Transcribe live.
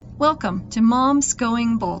Welcome to Moms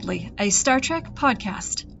Going Boldly, a Star Trek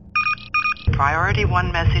podcast. Priority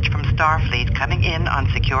 1 message from Starfleet coming in on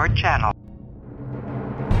secured channel.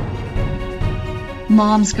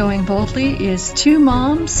 Moms Going Boldly is two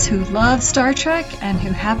moms who love Star Trek and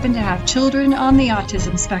who happen to have children on the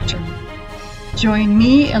autism spectrum. Join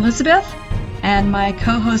me, Elizabeth, and my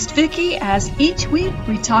co-host Vicky as each week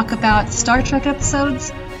we talk about Star Trek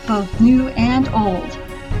episodes, both new and old.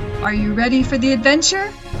 Are you ready for the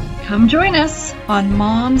adventure? Come join us on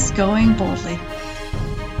Moms Going Boldly.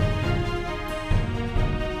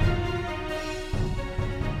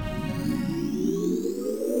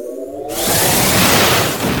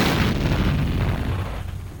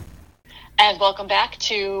 And welcome back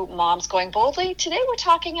to Moms Going Boldly. Today we're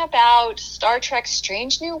talking about Star Trek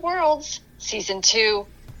Strange New Worlds, Season 2,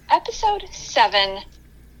 Episode 7,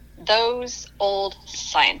 Those Old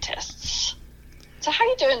Scientists. So how are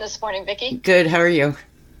you doing this morning, Vicky? Good, how are you?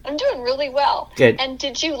 I'm doing really well. Good. And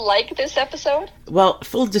did you like this episode? Well,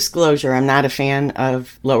 full disclosure, I'm not a fan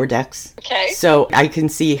of Lower Decks. Okay. So I can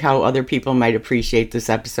see how other people might appreciate this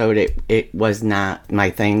episode. It was not my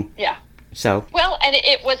thing. Yeah. So. Well, and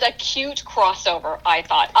it was a cute crossover, I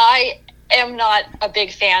thought. I am not a big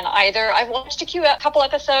fan either. I watched a couple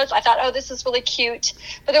episodes. I thought, oh, this is really cute.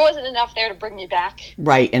 But there wasn't enough there to bring me back.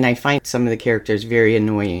 Right, and I find some of the characters very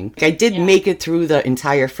annoying. I did make it through the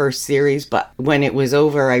entire first series, but when it was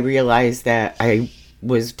over, I realized that I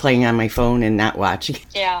was playing on my phone and not watching.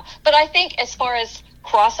 Yeah, but I think as far as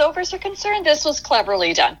crossovers are concerned, this was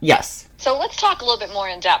cleverly done. Yes. So let's talk a little bit more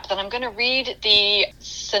in depth, and I'm going to read the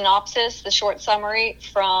synopsis, the short summary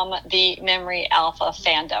from the Memory Alpha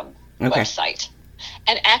fandom website.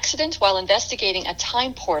 An accident while investigating a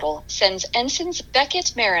time portal sends Ensigns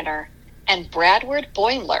Beckett Mariner and Bradward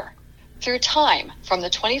Boimler through time from the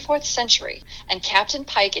 24th century, and Captain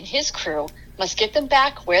Pike and his crew must get them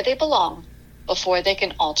back where they belong before they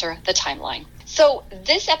can alter the timeline. So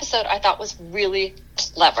this episode I thought was really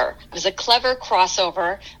clever. It was a clever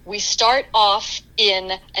crossover. We start off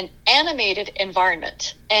in an animated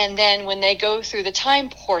environment, and then when they go through the time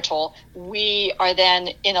portal, we are then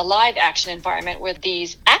in a live action environment where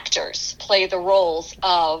these actors play the roles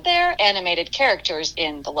of their animated characters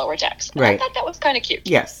in the Lower Decks. And right. I thought that was kind of cute.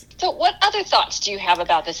 Yes. So what other thoughts do you have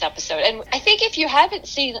about this episode? And I think if you haven't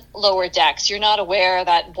seen Lower Decks, you're not aware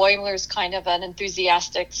that Boimler's kind of an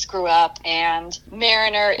enthusiastic screw-up and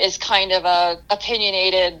Mariner is kind of a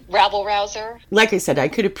opinionated rabble-rouser. Like I said, I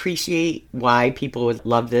could appreciate why people would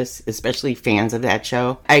love this, especially fans of that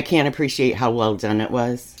show. I can't appreciate how well done it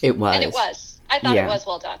was. It was. And it was. I thought it was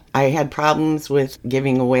well done. I had problems with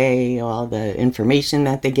giving away all the information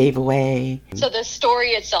that they gave away. So the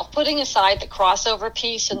story itself, putting aside the crossover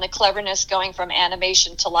piece and the cleverness going from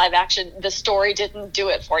animation to live action, the story didn't do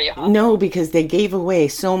it for you, huh? No, because they gave away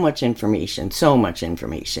so much information.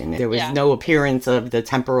 There was no appearance of the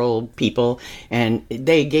temporal people, and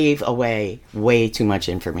they gave away way too much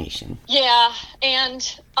information. Yeah,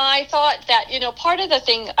 and I thought that, part of the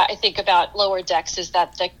thing I think about Lower Decks is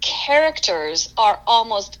that the characters are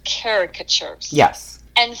almost caricatures. Yes.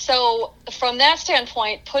 And so from that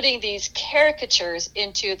standpoint, putting these caricatures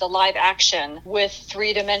into the live action with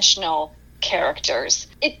three-dimensional characters,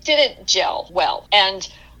 it didn't gel well. And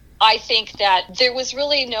I think that there was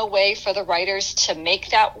really no way for the writers to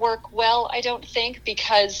make that work well, I don't think,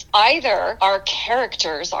 because either our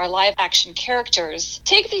characters, our live action characters,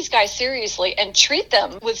 take these guys seriously and treat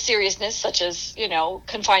them with seriousness, such as,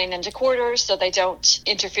 confining them to quarters so they don't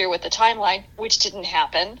interfere with the timeline, which didn't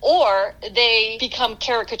happen, or they become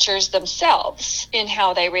caricatures themselves in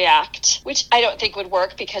how they react, which I don't think would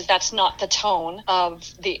work because that's not the tone of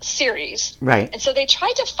the series. Right. And so they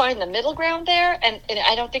tried to find the middle ground there, and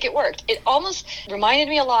I don't think it worked. It almost reminded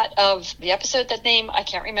me a lot of the episode, that name I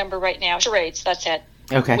can't remember right now. Charades, that's it.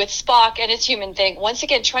 Okay. With Spock and his human thing. Once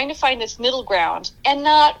again, trying to find this middle ground and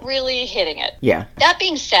not really hitting it. Yeah. That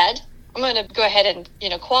being said, I'm going to go ahead and,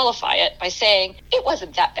 qualify it by saying it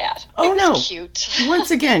wasn't that bad. Oh, it was cute.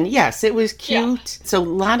 Once again, yes, it was cute. Yeah. So a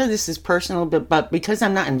lot of this is personal, but because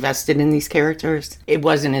I'm not invested in these characters, it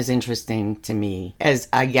wasn't as interesting to me as,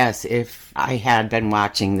 I guess, if I had been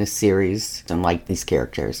watching this series and liked these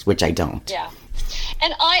characters, which I don't. Yeah.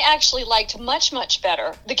 And I actually liked much, much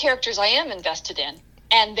better the characters I am invested in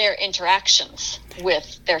and their interactions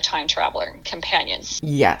with their time traveler companions.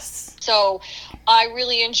 Yes. So I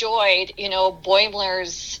really enjoyed,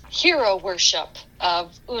 Boimler's hero worship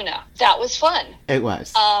of Una. That was fun. It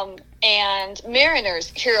was. And Mariner's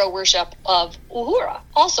hero worship of Uhura.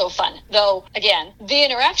 Also fun. Though, again, the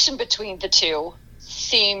interaction between the two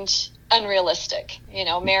seemed unrealistic.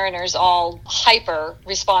 Mariner's all hyper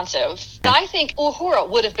responsive. I think Uhura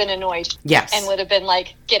would have been annoyed. Yes. And would have been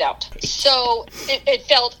like, get out. So it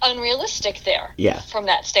felt unrealistic there. Yeah. From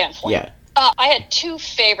that standpoint. Yeah. I had two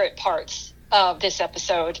favorite parts of this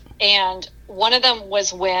episode, and one of them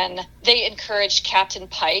was when they encouraged Captain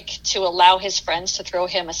Pike to allow his friends to throw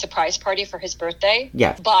him a surprise party for his birthday.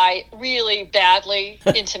 Yeah. By really badly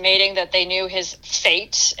intimating that they knew his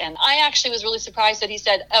fate. And I actually was really surprised that he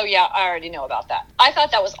said, oh yeah, I already know about that. I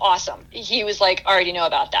thought that was awesome. He was like, I already know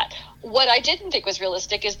about that. What I didn't think was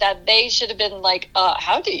realistic is that they should have been like,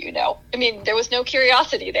 how do you know? I mean, there was no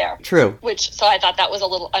curiosity there. True. So I thought that was a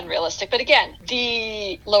little unrealistic. But again,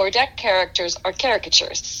 the lower deck characters are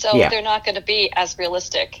caricatures, so they're not going to be as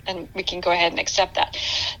realistic, and we can go ahead and accept that.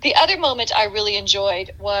 The other moment I really enjoyed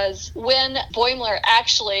was when Boimler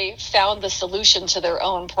actually found the solution to their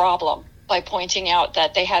own problem by pointing out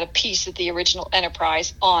that they had a piece of the original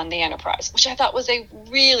Enterprise on the Enterprise, which I thought was a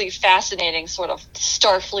really fascinating sort of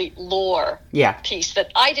Starfleet lore piece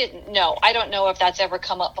that I didn't know. I don't know if that's ever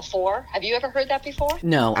come up before. Have you ever heard that before?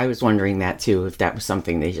 No, I was wondering that too, if that was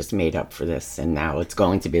something they just made up for this, and now it's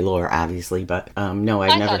going to be lore, obviously, but no,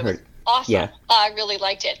 I've never heard. Awesome. Yeah. I really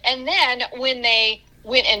liked it. And then when they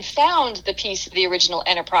went and found the piece of the original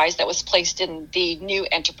Enterprise that was placed in the new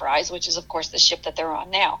Enterprise, which is, of course, the ship that they're on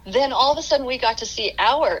now. Then all of a sudden we got to see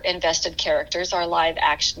our invested characters, our live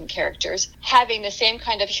action characters, having the same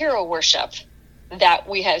kind of hero worship that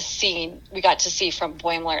we got to see from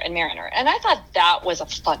Boimler and Mariner. And I thought that was a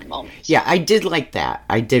fun moment. Yeah, I did like that.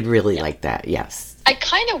 I did really like that, yes. I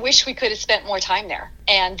kind of wish we could have spent more time there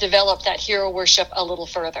and developed that hero worship a little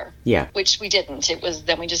further. Yeah. Which we didn't.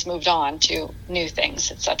 Then we just moved on to new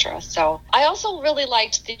things, etc. So I also really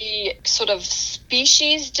liked the sort of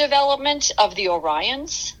species development of the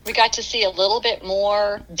Orions. We got to see a little bit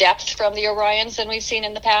more depth from the Orions than we've seen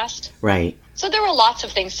in the past. Right. So there were lots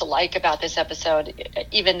of things to like about this episode,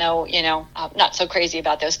 even though, not so crazy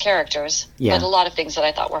about those characters. Yeah. But a lot of things that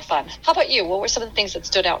I thought were fun. How about you? What were some of the things that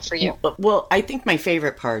stood out for you? Well, I think my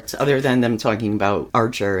favorite parts, other than them talking about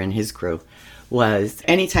Archer and his crew, was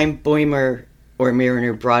anytime Boimler or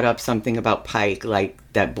Mariner brought up something about Pike, like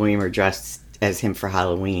that Boimler dressed as him for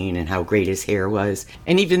Halloween and how great his hair was.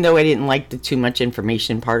 And even though I didn't like the too much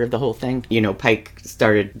information part of the whole thing, Pike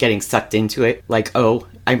started getting sucked into it. Like, oh,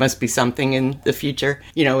 I must be something in the future,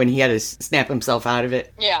 and he had to snap himself out of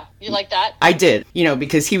it. Yeah, you like that? I did,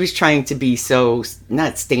 because he was trying to be so,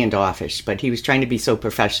 not standoffish, but he was trying to be so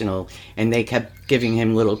professional, and they kept giving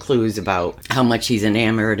him little clues about how much he's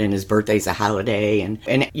enamored and his birthday's a holiday,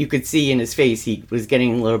 and you could see in his face he was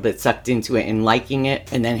getting a little bit sucked into it and liking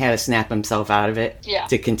it, and then had to snap himself out of it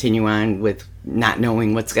to continue on with not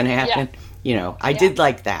knowing what's going to happen. Yeah. I did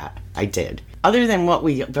like that. I did. Other than what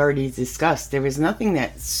we've already discussed, there was nothing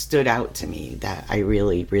that stood out to me that I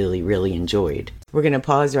really, really, really enjoyed. We're going to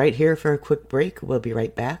pause right here for a quick break. We'll be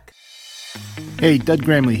right back. Hey, Doug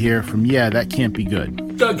Gramley here from Yeah, That Can't Be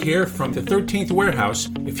Good. Doug here from the 13th Warehouse.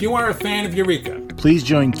 If you are a fan of Eureka, please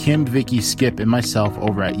join Kim, Vicky, Skip, and myself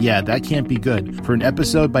over at Yeah, That Can't Be Good for an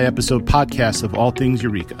episode-by-episode podcast of all things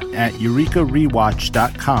Eureka at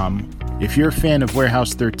eurekarewatch.com. If you're a fan of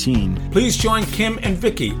Warehouse 13, please join Kim and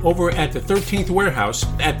Vicky over at the 13th Warehouse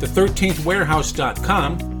at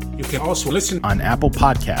the13thwarehouse.com. You can also listen on Apple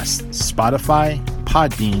Podcasts, Spotify,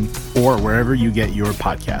 Podbean, or wherever you get your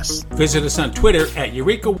podcasts. Visit us on Twitter at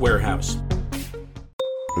Eureka Warehouse.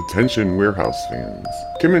 Attention Warehouse fans.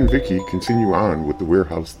 Kim and Vicky continue on with the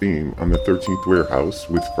Warehouse theme on the 13th Warehouse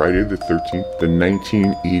with Friday the 13th, the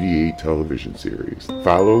 1988 television series.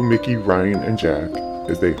 Follow Mickey, Ryan, and Jack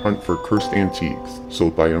as they hunt for cursed antiques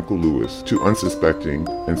sold by Uncle Lewis to unsuspecting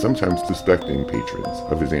and sometimes suspecting patrons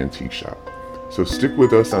of his antique shop. So stick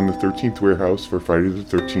with us on the 13th Warehouse for Friday the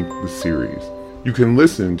 13th, the series. You can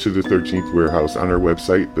listen to the 13th Warehouse on our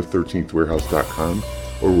website, the13thwarehouse.com,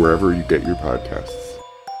 or wherever you get your podcasts.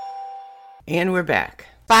 And we're back.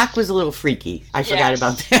 Spock was a little freaky. I forgot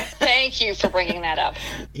about that. Thank you for bringing that up.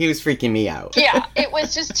 He was freaking me out. Yeah, it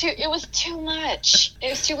was too much. It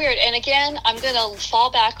was too weird. And again, I'm going to fall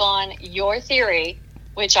back on your theory,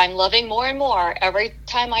 which I'm loving more and more every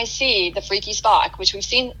time I see the freaky Spock, which we've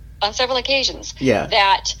seen on several occasions,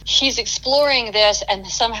 that he's exploring this and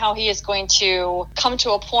somehow he is going to come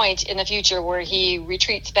to a point in the future where he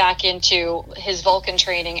retreats back into his Vulcan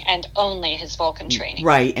training and only his Vulcan training.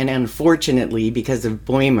 Right, and unfortunately, because of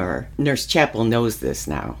Boimler, Nurse Chapel knows this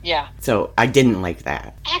now. Yeah. So I didn't like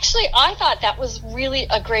that. Actually, I thought that was really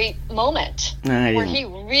a great moment where he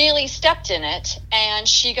really stepped in it and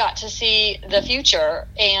she got to see the future,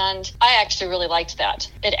 and I actually really liked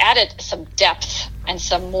that. It added some depth and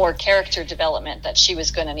some more character development that she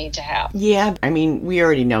was going to need to have. Yeah, I mean, we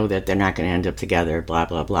already know that they're not going to end up together, blah,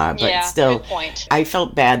 blah, blah. But yeah, still, good point. I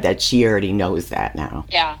felt bad that she already knows that now.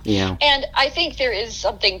 Yeah. You know? And I think there is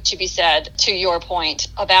something to be said, to your point,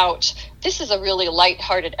 about this is a really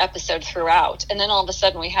lighthearted episode throughout, and then all of a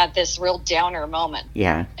sudden we had this real downer moment.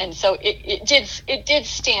 Yeah. And so it did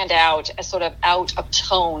stand out as sort of out of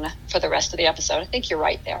tone for the rest of the episode. I think you're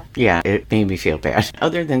right there. Yeah, it made me feel bad.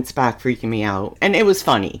 Other than Spock freaking me out. And it was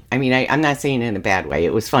funny. I mean, I'm not saying it in a bad way.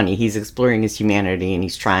 It was funny. He's exploring his humanity and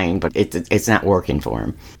he's trying, but it's not working for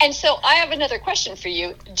him. And so I have another question for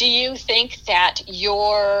you. Do you think that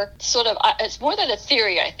your sort of, it's more than a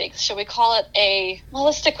theory, I think. Shall we call it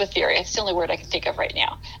let's stick with theory. It's the only word I can think of right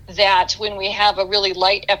now. That when we have a really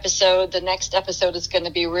light episode, the next episode is going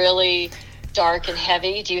to be really dark and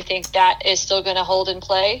heavy. Do you think that is still going to hold in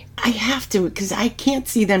play? I have to, because I can't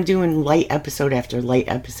see them doing light episode after light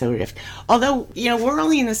episode. Although, we're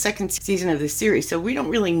only in the second season of the series, so we don't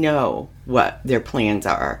really know what their plans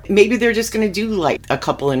are. Maybe they're just going to do like a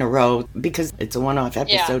couple in a row because it's a one-off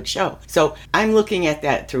episode show. So I'm looking at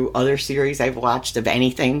that through other series I've watched of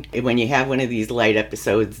anything. When you have one of these light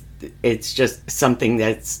episodes, it's just something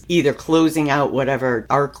that's either closing out whatever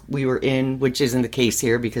arc we were in, which isn't the case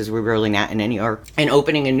here because we're really not in any arc, and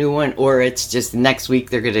opening a new one, or it's just next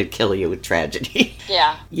week they're going to kill you with tragedy.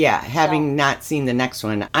 Yeah. Yeah, having not seen the next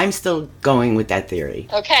one, I'm still going with that theory.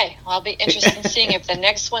 Okay, well, I'll be interested in seeing if the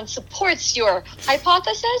next one supports your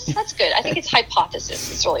hypothesis. That's good. I think it's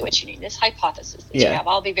hypothesis is really what you need, this hypothesis that you have.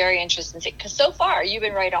 I'll be very interested in seeing, because so far you've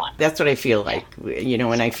been right on. That's what I feel like,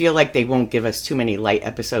 and I feel like they won't give us too many light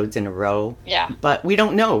episodes in a row. Yeah. But we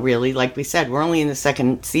don't know, really. Like we said, we're only in the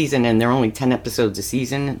second season, and there are only 10 episodes a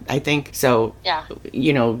season, I think. So,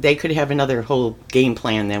 they could have another whole game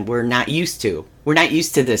plan that we're not used to. We're not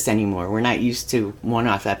used to this anymore. We're not used to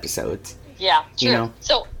one-off episodes. Yeah, true.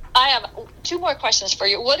 So I have two more questions for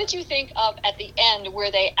you. What did you think of at the end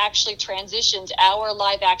where they actually transitioned our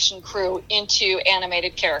live-action crew into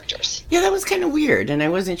animated characters? Yeah, that was kind of weird, and I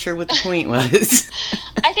wasn't sure what the point was.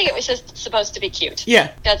 I think it was just supposed to be cute.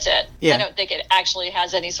 Yeah. That's it. Yeah. I don't think it actually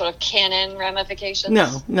has any sort of canon ramifications.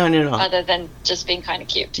 No, none at all. Other than just being kind of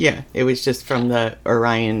cute. Yeah, it was just from the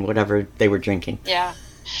Orion, whatever they were drinking. Yeah.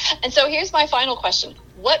 And so here's my final question.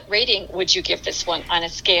 What rating would you give this one on a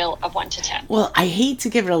scale of 1 to 10? Well, I hate to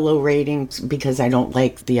give it a low rating because I don't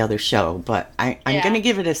like the other show, but I'm going to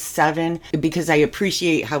give it a 7 because I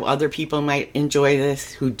appreciate how other people might enjoy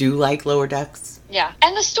this who do like Lower Decks. Yeah.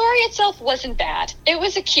 And the story itself wasn't bad. It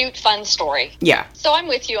was a cute, fun story. Yeah. So I'm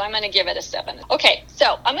with you. I'm going to give it a 7. Okay.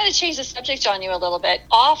 So I'm going to change the subject on you a little bit.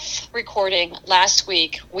 Off recording last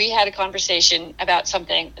week, we had a conversation about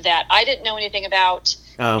something that I didn't know anything about.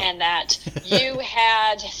 Oh. And that you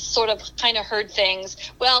had sort of kind of heard things.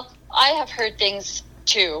 Well, I have heard things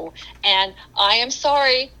too. And I am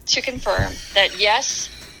sorry to confirm that, yes,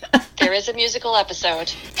 there is a musical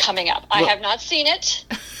episode coming up. I have not seen it.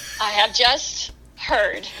 I have just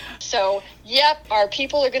heard. So, yep, our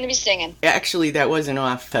people are going to be singing. Actually, that was an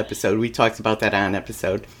off episode. We talked about that on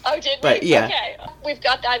episode. Oh, did we? But, yeah. Okay. We've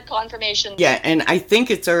got that confirmation. Yeah, and I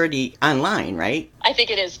think it's already online, right? I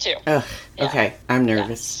think it is, too. Ugh, Yeah. okay. I'm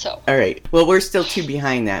nervous. So. All right. Well, we're still 2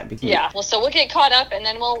 behind that. Because Yeah. Well, so we'll get caught up, and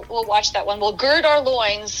then we'll watch that one. We'll gird our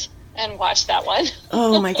loins and watch that one.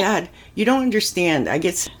 Oh, my God. You don't understand. I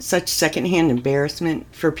get such secondhand embarrassment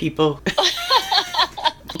for people.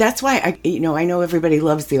 That's why I know everybody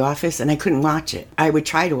loves The Office, and I couldn't watch it. I would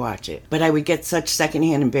try to watch it, but I would get such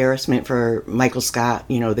secondhand embarrassment for Michael Scott,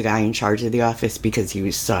 the guy in charge of The Office, because he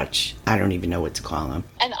was I don't even know what to call him.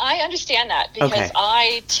 And I understand that because Okay.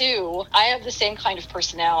 I have the same kind of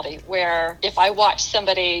personality where if I watch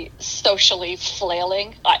somebody socially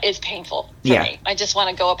flailing, it's painful for me. I just want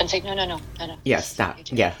to go up and say, no. Yeah, stop.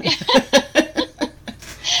 Yeah.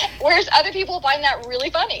 Whereas other people find that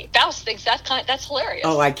really funny. Faust thinks that's hilarious.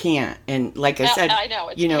 Oh, I can't. And like I said, I know,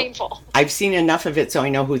 it's painful. I've seen enough of it so I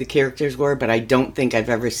know who the characters were, but I don't think I've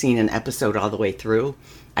ever seen an episode all the way through.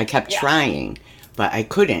 I kept trying, but I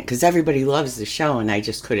couldn't because everybody loves the show, and I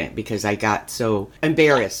just couldn't because I got so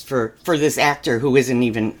embarrassed for this actor who isn't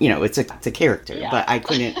even, it's a character, but I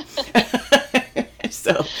couldn't.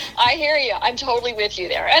 So I hear you. I'm totally with you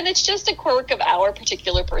there. And it's just a quirk of our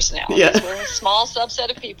particular personalities. Yeah. We're a small subset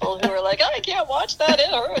of people who are like, I can't watch that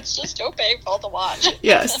it's just so painful to watch.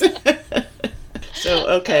 Yes. So,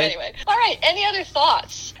 okay. Anyway. All right. Any other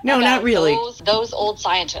thoughts? No, not really. Those old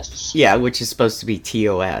scientists. Yeah, which is supposed to be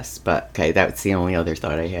TOS, but okay, that's the only other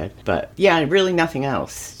thought I had. But yeah, really nothing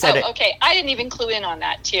else. Okay. I didn't even clue in on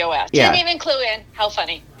that, TOS. Yeah. Didn't even clue in. How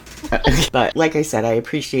funny. But like I said, I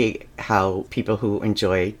appreciate how people who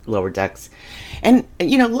enjoy Lower Decks. And,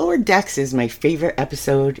 Lower Decks is my favorite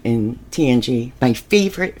episode in TNG. My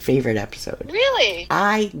favorite episode. Really?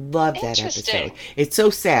 I love that episode. It's so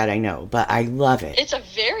sad, I know, but I love it. It's a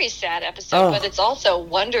very sad episode, but it's also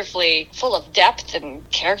wonderfully full of depth and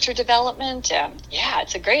character development. Yeah,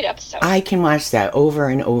 it's a great episode. I can watch that over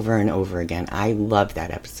and over and over again. I love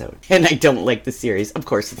that episode. And I don't like the series. Of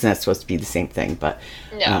course, it's not supposed to be the same thing, but...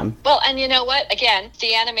 No. Well, and you know what? Again,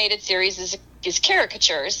 the animated series is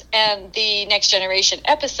caricatures, and the Next Generation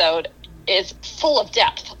episode is full of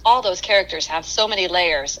depth. All those characters have so many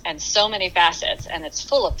layers and so many facets, and it's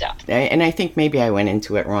full of depth. And I think maybe I went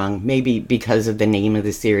into it wrong. Maybe because of the name of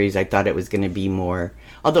the series, I thought it was going to be more...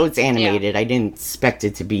 Although it's animated, I didn't expect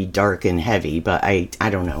it to be dark and heavy, but I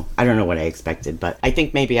don't know. I don't know what I expected, but I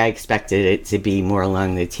think maybe I expected it to be more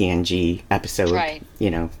along the TNG episode, Right.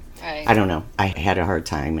 Right. I don't know. I had a hard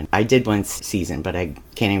time, and I did one season, but I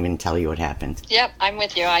can't even tell you what happened. Yep, I'm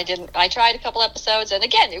with you. I tried a couple episodes, and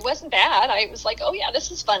again, it wasn't bad. I was like, oh yeah,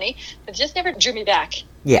 this is funny, but it just never drew me back.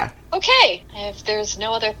 Yeah. Okay, if there's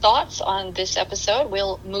no other thoughts on this episode,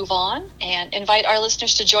 we'll move on and invite our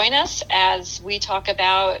listeners to join us as we talk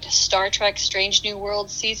about Star Trek Strange New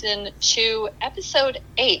Worlds Season 2, Episode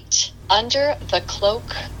 8, Under the Cloak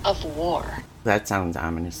of War. That sounds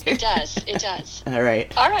ominous. It does. All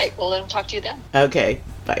right. Well, then I'll talk to you then. Okay,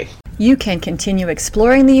 bye. You can continue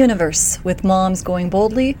exploring the universe with Moms Going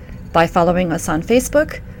Boldly by following us on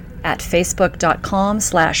Facebook at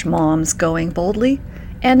facebook.com/momsgoingboldly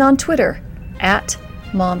and on Twitter at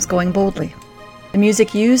momsgoingboldly. The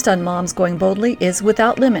music used on Moms Going Boldly is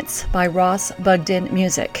Without Limits by Ross Bugden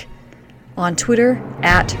Music. On Twitter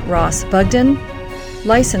at Ross Bugden.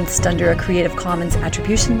 Licensed under a Creative Commons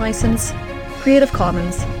Attribution License,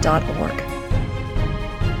 creativecommons.org.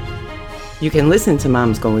 You can listen to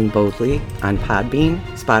Moms Going Boldly on Podbean,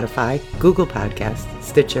 Spotify, Google Podcasts,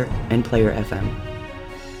 Stitcher, and Player FM.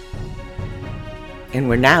 And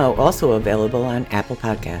we're now also available on Apple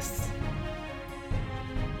Podcasts.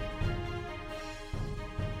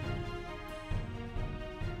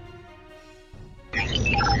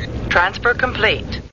 Transfer complete.